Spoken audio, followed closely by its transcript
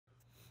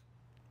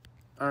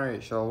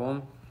Alright,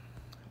 Shalom.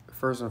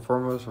 First and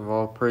foremost of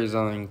all, praise,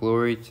 honor, and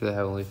glory to the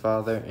Heavenly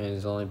Father and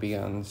His only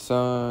begotten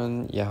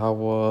Son,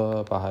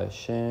 Yahweh,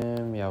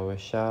 Bahashem, Yahweh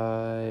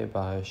Shai,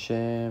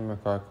 Bahashem,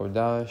 Rakar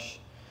Kodash.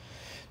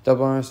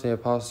 Double honors to the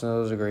Apostle and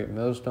those a great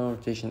millstone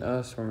for teaching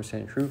us from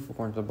saying truth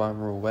according to the Bible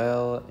rule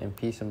well, and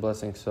peace and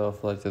blessings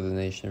self-elect to the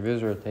nation of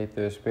Israel. Take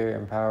the spirit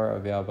and power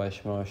of Yahweh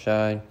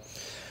Shai.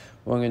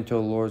 Going into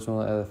the Lord's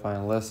will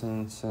edifying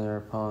lesson centered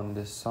upon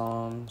this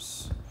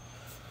Psalms.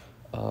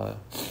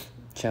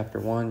 Chapter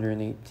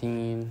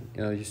 118,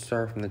 you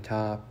start from the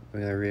top.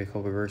 We're going to read a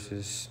couple of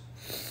verses.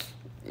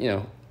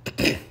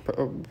 Probably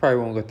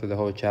won't go through the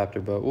whole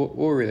chapter, but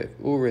we'll read it.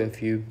 We'll read a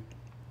few.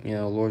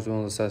 Lord's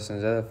will and lesson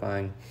is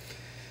edifying.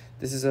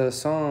 This is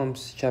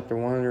Psalms chapter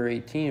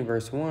 118,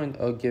 verse 1.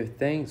 Oh, give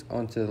thanks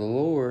unto the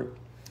Lord,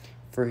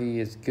 for He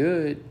is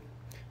good,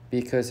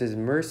 because His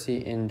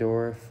mercy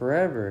endureth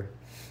forever.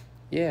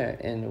 Yeah,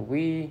 and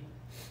we,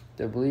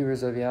 the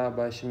believers of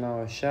Yahweh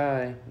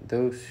Shai,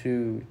 those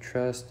who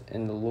trust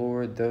in the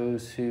Lord,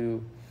 those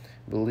who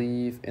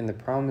believe in the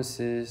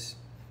promises,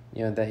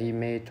 that He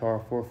made to our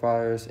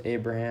forefathers,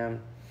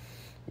 Abraham,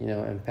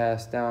 and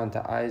passed down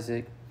to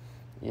Isaac,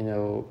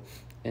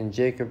 and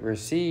Jacob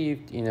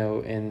received,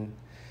 and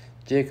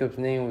Jacob's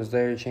name was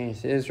later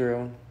changed to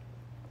Israel,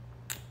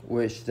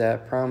 which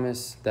that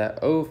promise, that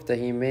oath that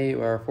He made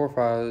with our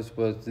forefathers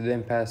was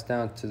then passed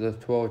down to the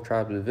 12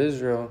 tribes of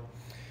Israel,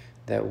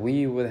 that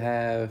we would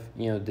have,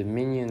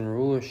 dominion,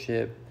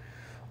 rulership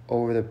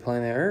over the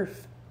planet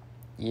Earth,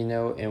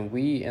 and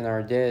we in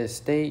our dead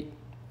state,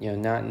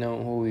 not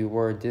knowing who we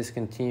were,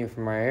 discontinued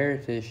from our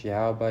heritage,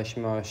 Yahweh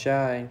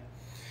Shai,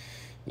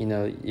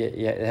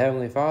 the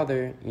Heavenly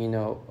Father,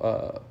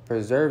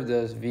 preserved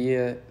us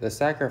via the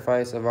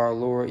sacrifice of our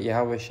Lord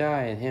Yahweh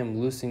Shai and Him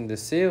loosing the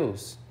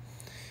seals.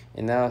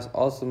 And that was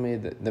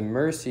ultimately the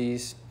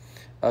mercies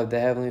of the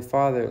Heavenly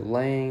Father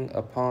laying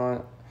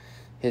upon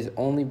His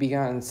only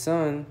begotten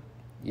Son,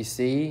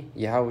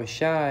 Yahweh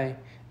Shai,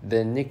 the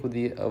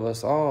iniquity of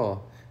us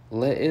all.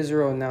 Let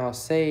Israel now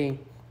say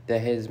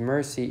that His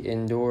mercy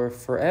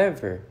endureth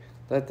forever.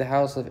 Let the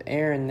house of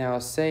Aaron now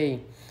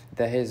say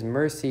that His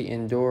mercy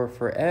endureth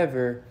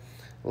forever.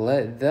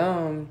 Let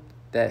them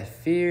that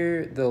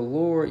fear the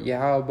Lord,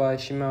 Yahweh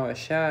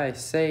Shai,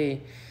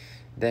 say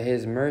that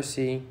His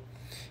mercy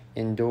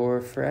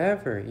endureth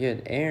forever.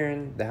 Yet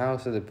Aaron, the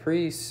house of the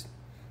priests,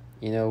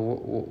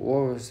 what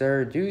was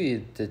their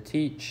duty? To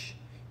teach,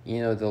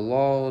 the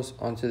laws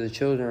unto the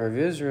children of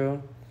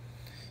Israel,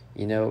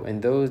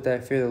 and those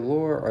that fear the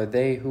Lord are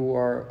they who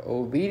are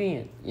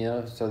obedient,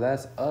 so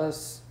that's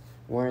us,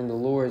 wherein the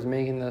Lord is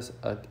making us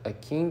a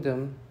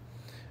kingdom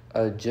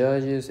of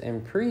judges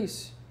and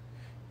priests,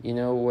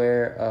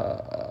 where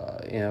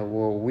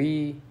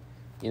we,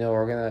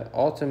 are going to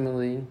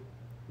ultimately,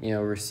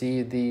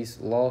 receive these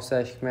law,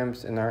 statutes,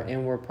 commandments in our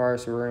inward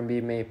parts. We're going to be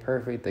made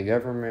perfect. The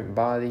government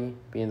body,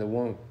 being the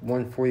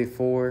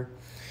 144,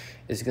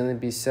 is going to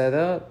be set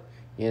up.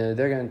 They're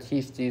going to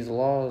teach these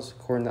laws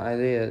according to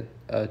Isaiah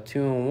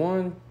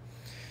 2:1.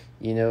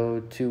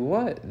 To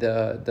what?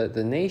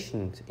 The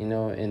nations.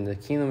 And the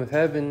kingdom of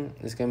heaven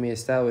is going to be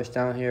established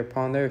down here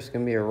upon earth. It's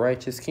going to be a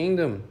righteous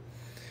kingdom.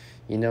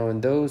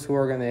 And those who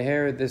are going to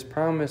inherit this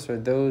promise are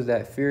those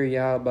that fear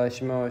Yahweh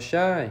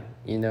Shai,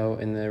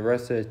 and the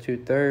rest of the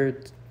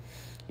 2/3,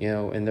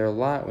 in their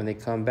lot when they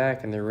come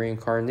back in their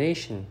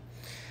reincarnation.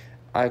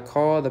 I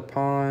called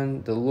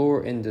upon the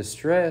Lord in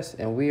distress,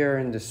 and we are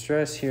in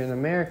distress here in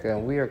America,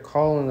 and we are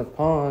calling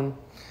upon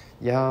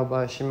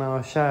Yahweh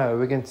Shai.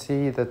 We can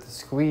see that the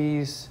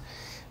squeeze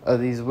of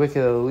these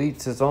wicked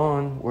elites is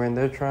on, when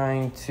they're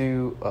trying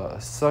to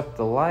suck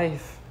the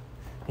life,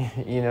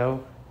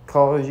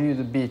 cause you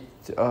to be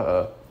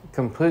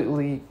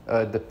completely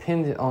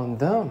dependent on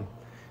them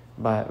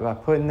by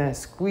putting that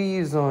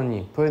squeeze on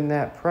you, putting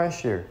that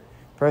pressure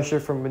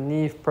from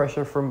beneath,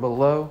 pressure from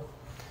below.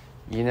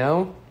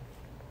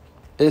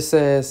 It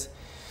says,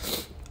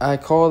 I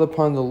called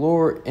upon the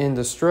Lord in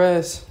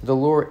distress. The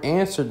Lord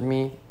answered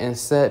me and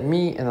set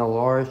me in a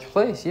large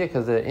place. Yeah,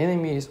 because the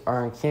enemies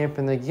are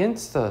encamping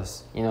against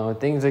us.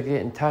 Things are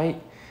getting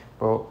tight.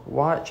 But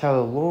watch how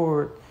the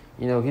Lord,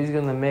 He's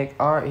gonna make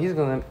He's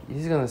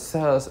gonna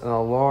set us in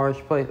a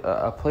large place,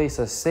 a place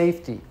of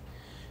safety.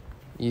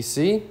 You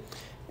see,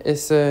 it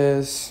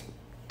says,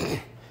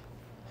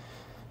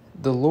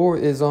 the Lord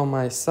is on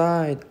my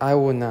side. I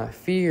will not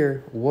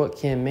fear. What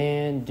can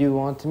man do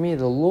unto me?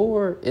 The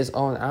Lord is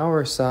on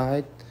our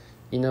side.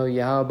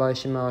 Yahweh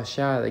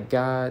Shai, the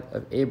God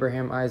of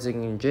Abraham, Isaac,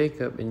 and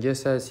Jacob. And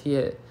just as He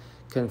had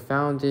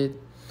confounded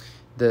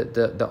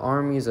the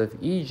armies of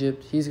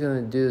Egypt, He's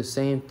going to do the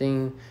same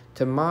thing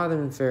to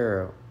modern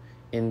Pharaoh.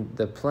 In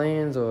the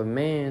plans of a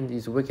man,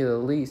 these wicked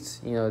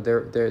elites,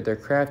 their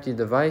crafty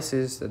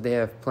devices that they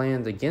have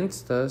planned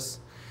against us,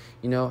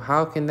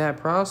 how can that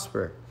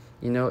prosper?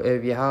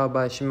 If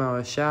Yahweh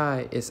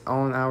Shai is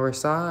on our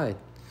side,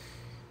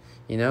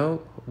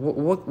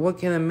 what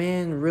can a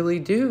man really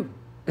do?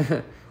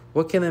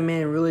 What can a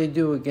man really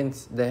do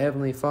against the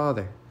Heavenly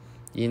Father?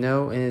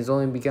 And His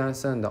only begotten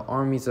Son, the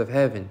armies of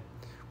heaven,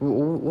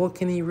 What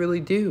can he really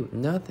do?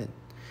 Nothing.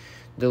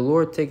 The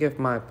Lord taketh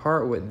my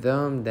part with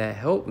them that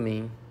help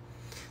me.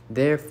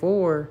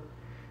 Therefore,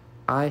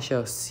 I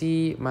shall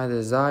see my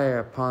desire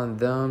upon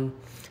them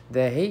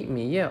that hate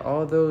me. Yeah,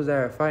 all those that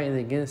are fighting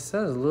against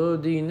us, little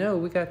do you know,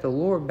 we got the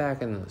Lord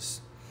backing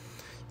us.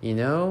 You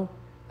know,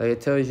 like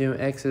it tells you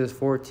in Exodus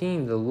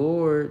 14, the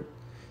Lord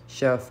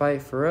shall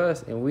fight for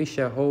us and we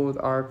shall hold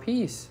our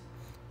peace.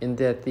 And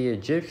that the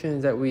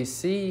Egyptians that we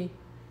see,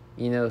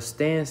 you know,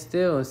 stand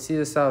still and see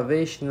the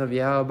salvation of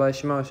Yahweh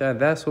Shema Shai.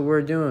 That's what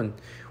we're doing.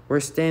 We're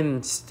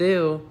standing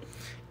still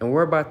and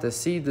we're about to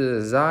see the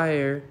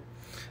desire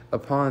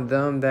upon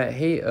them that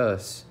hate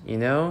us. You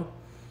know,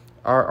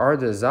 our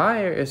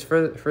desire is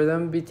for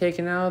them to be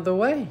taken out of the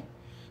way.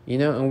 You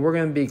know, and we're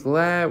going to be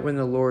glad when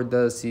the Lord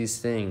does these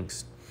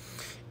things.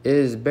 It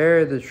is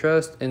better to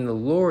trust in the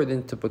Lord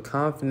than to put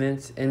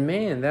confidence in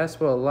man. That's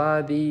what a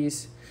lot of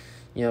these,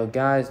 you know,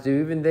 guys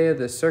do. Even they of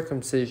the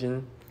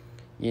circumcision,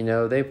 you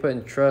know, they put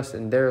in trust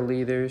in their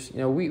leaders. You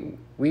know,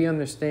 we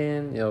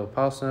understand, you know,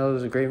 Apostle and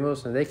elders are great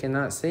Muslims. They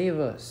cannot save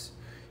us.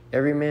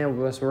 Every man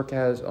must work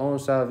out his own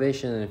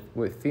salvation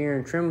with fear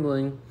and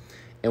trembling.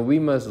 And we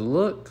must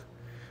look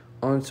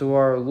unto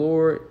our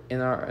Lord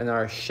and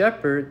our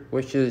shepherd,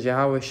 which is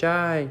Yahweh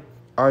Shai,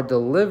 our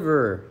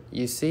deliverer.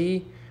 You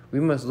see, we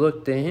must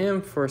look to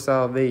him for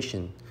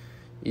salvation.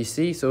 You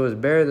see, so it's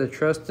better to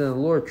trust in the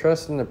Lord,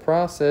 trust in the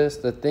process,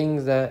 the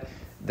things that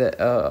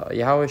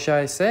Yahweh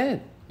Shai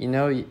said. You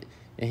know,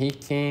 and he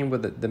came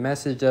with the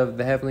message of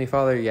the Heavenly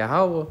Father,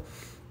 Yahweh,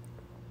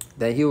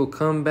 that he will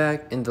come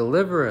back and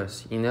deliver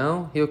us. You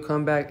know, he'll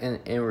come back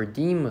and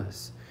redeem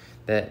us.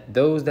 That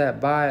those that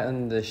abide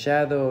under the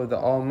shadow of the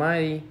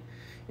Almighty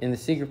in the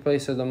secret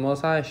place of the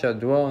Most High shall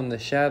dwell in the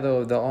shadow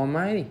of the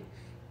Almighty.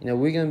 You know,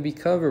 we're going to be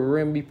covered. We're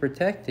going to be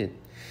protected.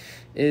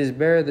 It is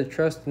better to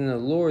trust in the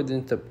Lord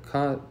than to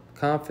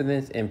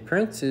confidence in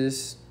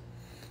princes.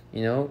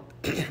 You know,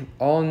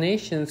 all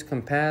nations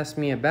compass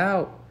me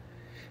about,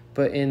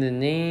 but in the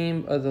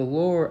name of the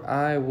Lord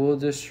I will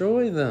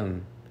destroy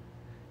them.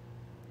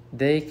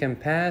 They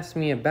compass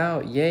me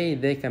about, yea,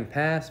 they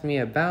compass me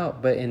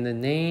about, but in the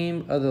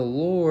name of the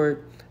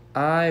Lord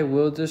I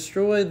will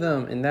destroy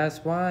them. And that's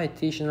why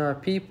teaching our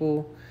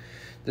people,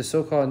 the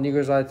so-called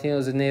Negroes,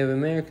 Latinos, and Native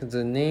Americans,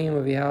 the name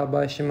of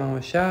Yahweh Shema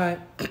Shai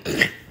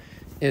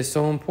is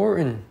so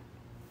important.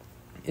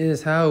 It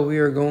is how we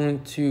are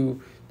going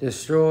to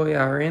destroy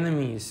our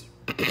enemies.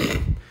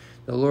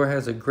 The Lord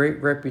has a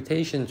great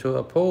reputation to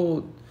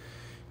uphold,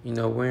 you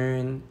know,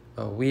 wherein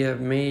we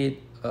have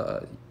made,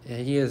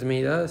 he has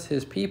made us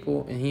his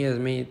people, and he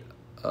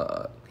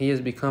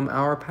has become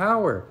our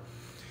power,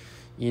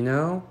 you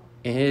know,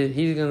 and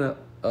he's going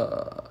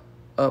to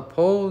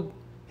uphold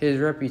his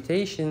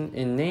reputation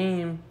and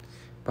name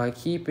by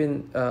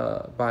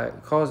by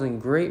causing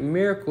great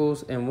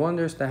miracles and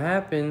wonders to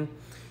happen,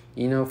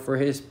 you know, for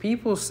his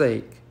people's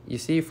sake. You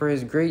see, for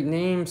his great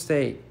name's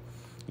sake,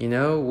 you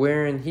know,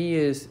 wherein he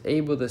is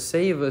able to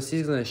save us,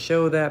 he's going to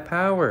show that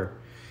power.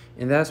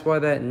 And that's why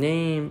that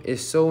name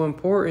is so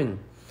important.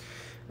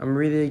 I'm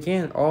reading it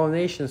again. All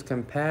nations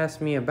compass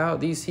me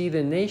about. These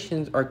heathen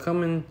nations are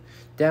coming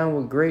down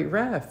with great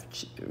wrath.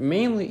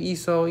 Mainly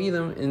Esau,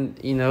 Edom, and,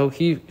 you know,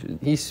 he's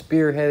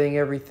spearheading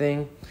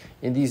everything.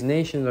 And these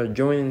nations are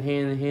joining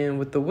hand in hand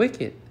with the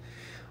wicked.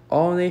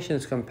 All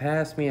nations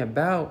compass me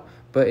about,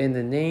 but in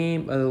the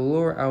name of the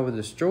Lord I will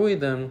destroy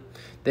them.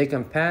 They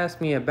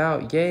compass me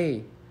about,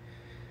 yea,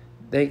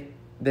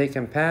 they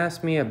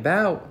compass me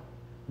about,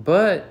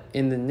 but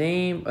in the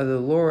name of the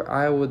Lord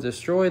I will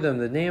destroy them.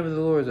 The name of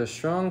the Lord is a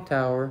strong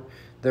tower.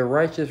 The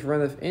righteous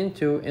runneth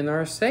into and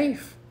are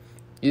safe.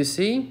 You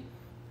see?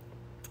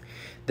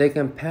 They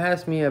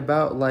compass me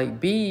about like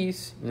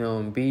bees. You know,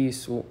 and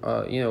bees,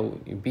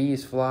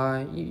 bees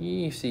fly.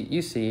 You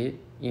see it.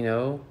 You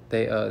know,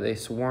 they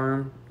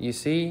swarm. You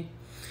see?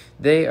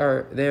 They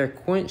are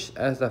quenched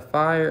as the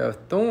fire of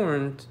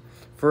thorns.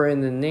 For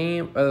in the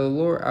name of the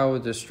Lord I will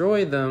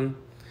destroy them.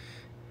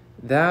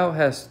 Thou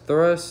hast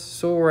thrust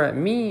sore at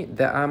me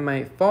that I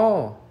might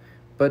fall,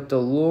 but the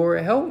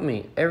Lord helped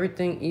me.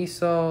 Everything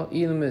Esau,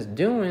 Edom is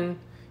doing,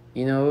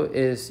 you know,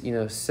 is, you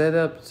know, set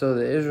up so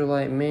the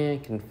Israelite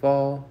man can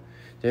fall.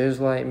 The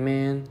Israelite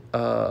man,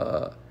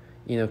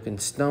 you know, can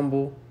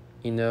stumble,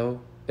 you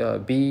know,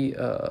 be,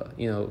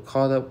 you know,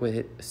 caught up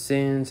with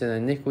sins and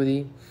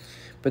iniquity.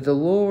 But the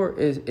Lord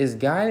is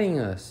guiding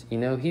us. You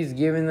know, he's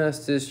giving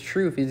us this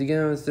truth. He's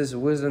giving us this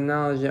wisdom,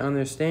 knowledge, and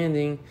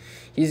understanding.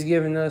 He's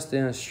giving us the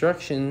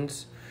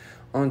instructions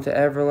onto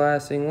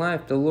everlasting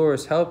life. The Lord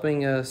is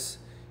helping us,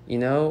 you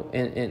know,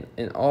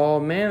 in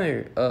all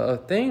manner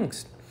of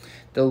things.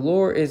 The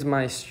Lord is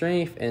my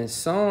strength and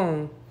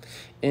song,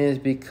 and has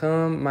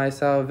become my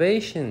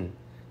salvation.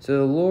 So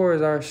the Lord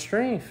is our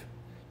strength,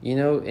 you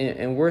know,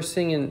 and we're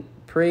singing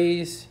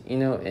praise, you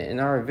know, and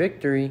our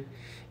victory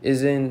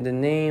is in the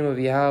name of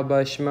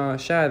Yahweh Shema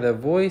Shai. The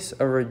voice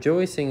of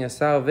rejoicing and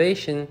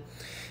salvation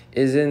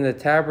is in the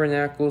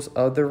tabernacles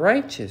of the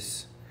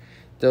righteous.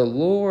 The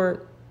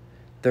Lord,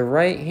 the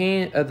right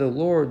hand of the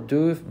Lord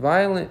doeth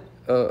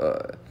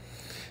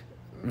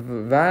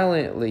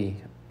violently.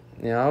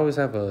 I always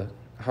have a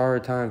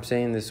hard time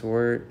saying this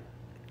word.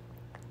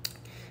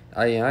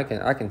 I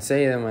can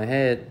say it in my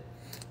head.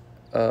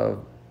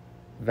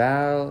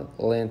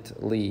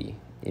 Violently.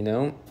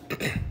 The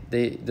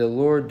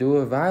Lord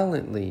do it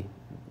violently.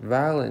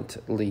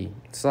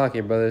 It's like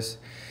it, brothers.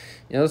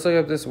 Let's look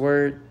up this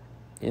word.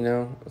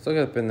 Let's look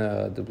up in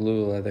the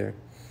blue leather.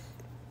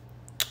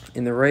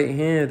 In the right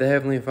hand of the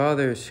Heavenly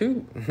Father,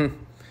 shoot.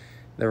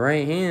 The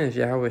right hand is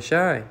Yahweh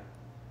Shai.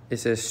 It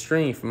says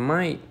strength,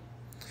 might.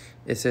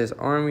 It says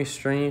army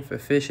strength,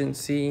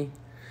 efficiency.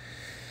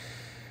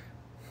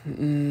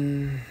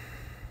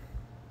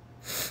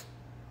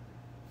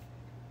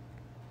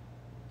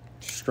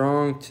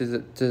 Strong to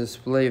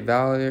display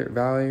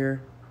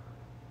valor.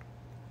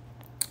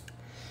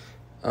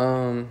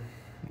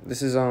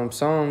 This is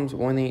Psalms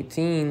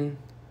 118,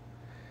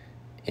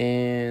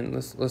 and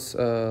let's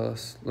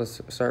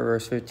start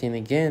verse 15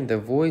 again. The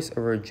voice of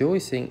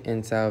rejoicing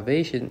and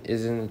salvation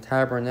is in the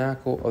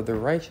tabernacle of the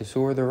righteous.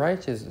 Who are the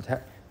righteous?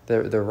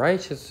 The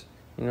righteous,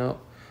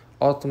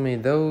 ultimately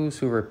those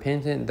who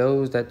repentant,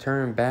 those that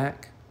turn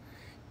back,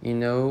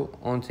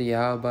 onto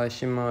Yahweh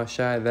Shema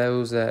Shai,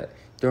 those that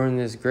during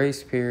this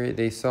grace period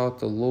they sought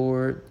the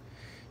Lord,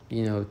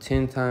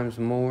 10 times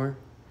more.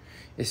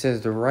 It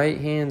says the right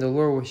hand of the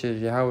Lord, which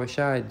is Yahweh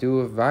Shai,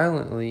 doeth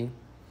violently.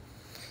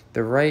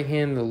 The right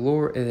hand of the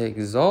Lord is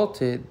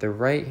exalted. The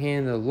right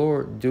hand of the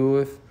Lord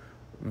doeth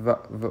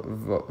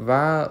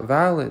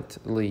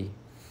violently.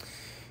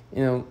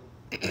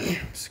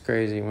 It's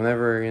crazy.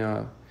 Whenever,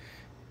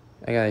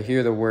 I gotta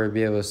hear the word,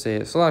 be able to say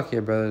it.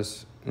 Salakia,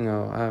 brothers. I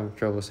have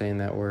trouble saying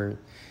that word.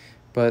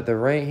 But the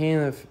right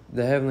hand of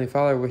the Heavenly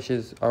Father, which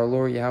is our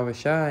Lord Yahweh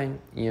Shai,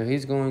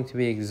 He's going to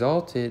be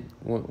exalted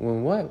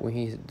when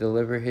He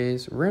delivers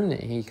His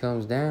remnant. He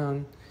comes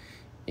down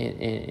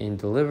and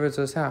delivers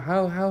us out.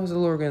 How is the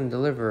Lord going to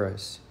deliver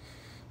us?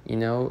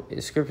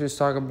 Scriptures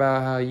talk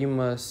about how you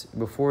must,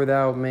 before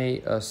thou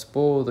may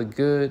spoil the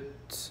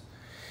goods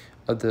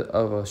of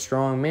a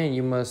strong man,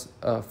 you must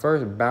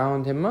first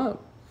bound him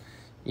up.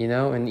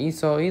 And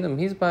Esau Edom,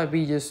 he's about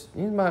to just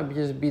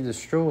be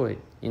destroyed.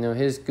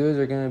 His goods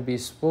are going to be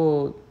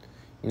spoiled,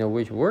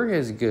 which were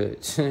his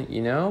goods.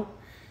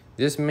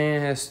 This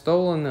man has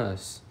stolen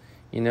us.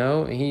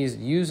 He's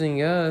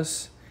using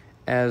us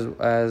as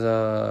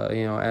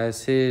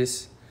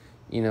his,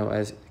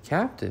 as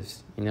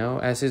captives,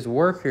 as his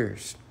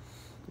workers,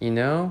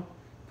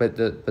 But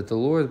the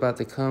Lord is about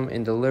to come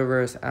and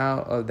deliver us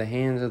out of the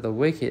hands of the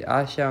wicked.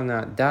 I shall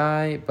not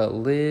die, but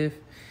live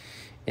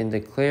and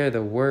declare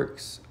the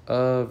works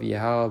of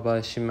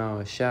Yahweh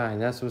Shema Shai.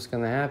 And that's what's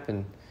going to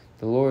happen.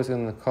 The Lord is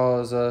going to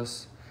cause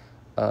us,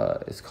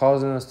 it's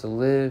causing us to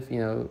live,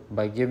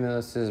 by giving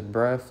us this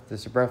breath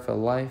of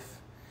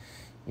life,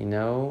 and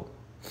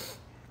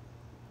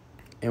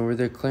we're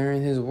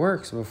declaring His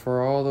works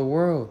before all the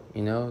world,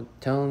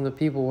 telling the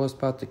people what's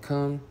about to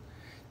come,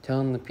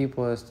 telling the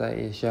people that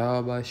it's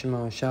Yahweh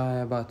Shema Shai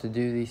about to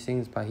do these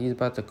things, He's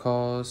about to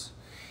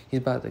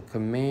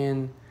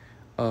command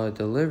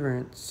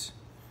deliverance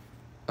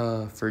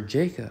for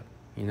Jacob,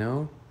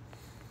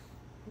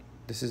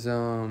 This is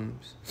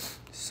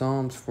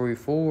Psalms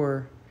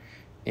 44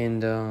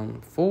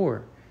 and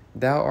 4.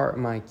 Thou art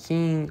my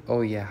king,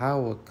 O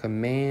Yahweh,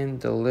 command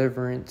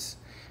deliverance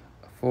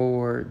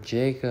for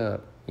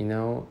Jacob,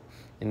 And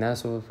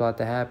that's what's about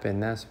to happen.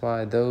 That's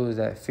why those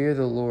that fear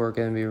the Lord are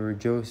going to be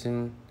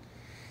rejoicing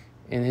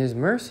in His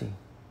mercy.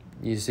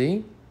 You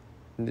see?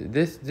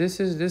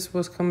 This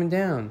was coming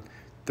down.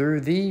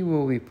 Through thee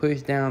will we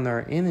push down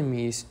our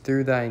enemies.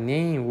 Through thy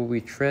name will we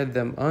tread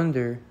them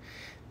under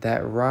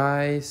that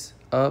rise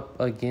up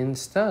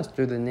against us.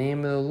 Through the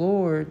name of the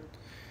Lord,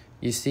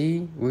 you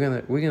see,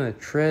 we're gonna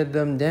tread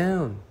them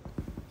down.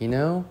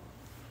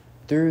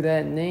 Through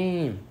that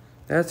name.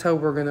 That's how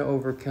we're gonna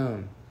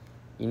overcome.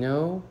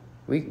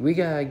 We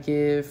gotta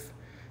give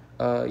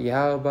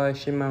Yahweh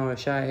Shema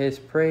Shai His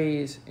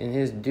praise and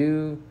His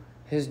due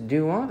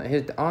honor,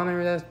 His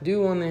honor that's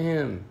due unto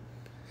Him.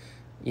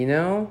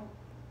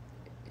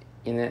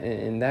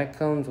 And that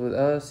comes with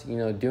us,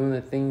 doing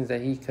the things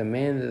that He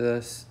commanded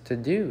us to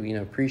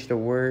do. Preach the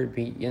word,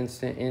 be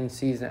instant in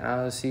season,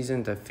 out of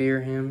season, to fear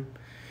Him,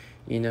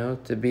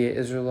 to be an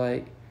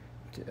Israelite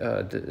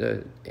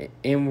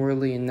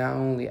inwardly and not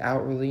only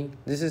outwardly.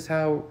 This is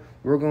how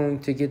we're going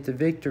to get the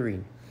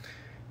victory.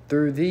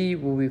 Through thee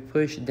will we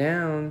push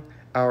down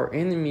our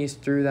enemies.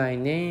 Through thy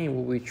name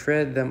will we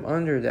tread them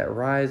under that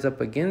rise up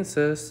against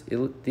us,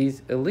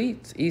 these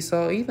elites,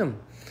 Esau,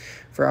 Edom.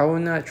 For I will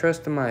not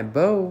trust in my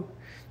bow,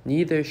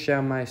 neither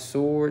shall my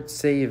sword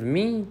save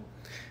me.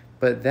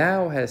 But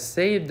thou hast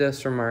saved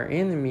us from our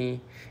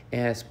enemy,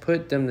 and hast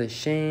put them to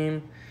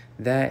shame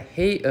that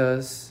hate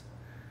us.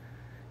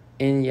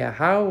 In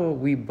Yahweh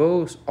we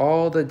boast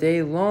all the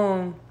day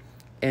long,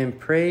 and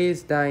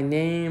praise thy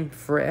name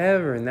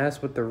forever. And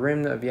that's what the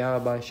remnant of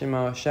Yahweh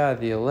Shema Shai,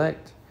 the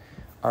elect,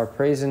 are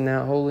praising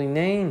that holy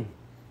name.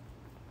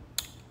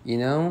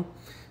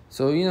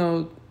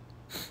 So,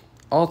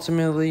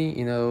 ultimately,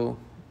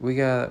 we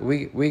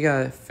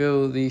gotta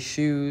fill these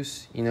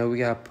shoes. You know, we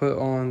gotta put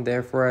on,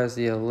 therefore, as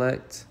the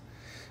elect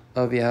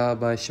of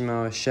Yahweh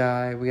Shema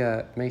Shai. We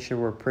gotta make sure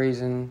we're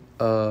praising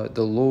the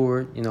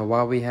Lord, you know,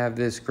 while we have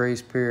this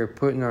grace period,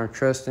 putting our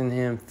trust in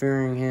Him,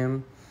 fearing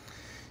Him,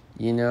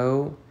 you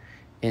know,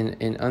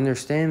 and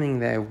understanding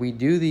that if we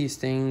do these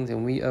things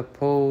and we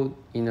uphold,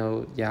 you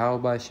know,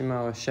 Yahweh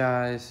Shema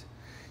Shai's,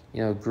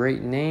 you know,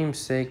 great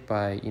namesake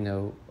by, you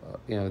know,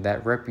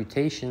 that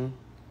reputation,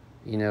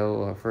 you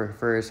know,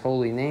 for His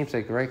holy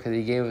namesake, right? Because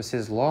He gave us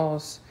His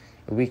laws.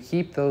 If we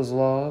keep those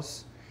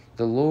laws,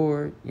 the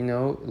Lord, you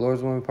know,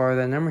 Lord's going to be part of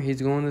that number.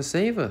 He's going to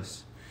save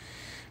us.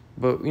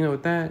 But, you know,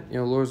 with that, you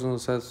know, Lord's going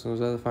to set us. I'm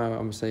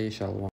going to say Shalom.